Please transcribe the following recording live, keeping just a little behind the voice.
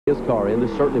his car in.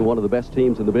 This is certainly one of the best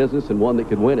teams in the business and one that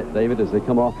could win it. David, as they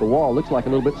come off the wall, looks like a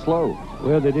little bit slow.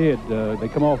 Well, they did. They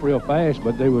come off real fast,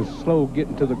 but they was slow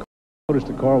getting to the car. Noticed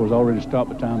the car was already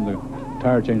stopped by the time the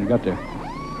tire changer got there.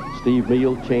 Steve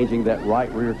Meal changing that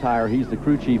right rear tire. He's the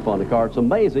crew chief on the car. It's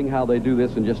amazing how they do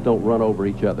this and just don't run over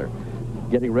each other.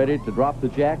 Getting ready to drop the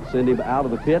jack, send him out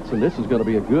of the pits, and this is going to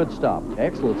be a good stop.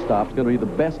 Excellent stop. It's going to be the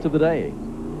best of the day.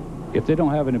 If they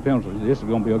don't have any penalties, this is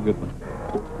going to be a good one.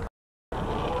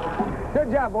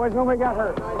 Good job, boys. Nobody got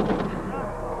hurt.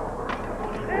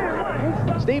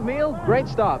 Steve Meal, great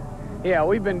stop. Yeah,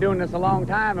 we've been doing this a long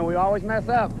time, and we always mess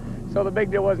up. So the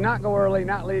big deal was not go early,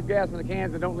 not leave gas in the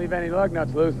cans, and don't leave any lug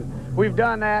nuts loose. We've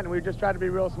done that, and we've just tried to be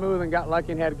real smooth and got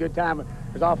lucky and had a good time. But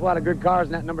there's an awful lot of good cars,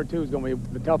 and that number 2 is going to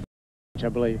be the toughest, I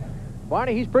believe.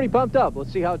 Barney, he's pretty pumped up.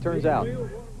 Let's see how it turns out.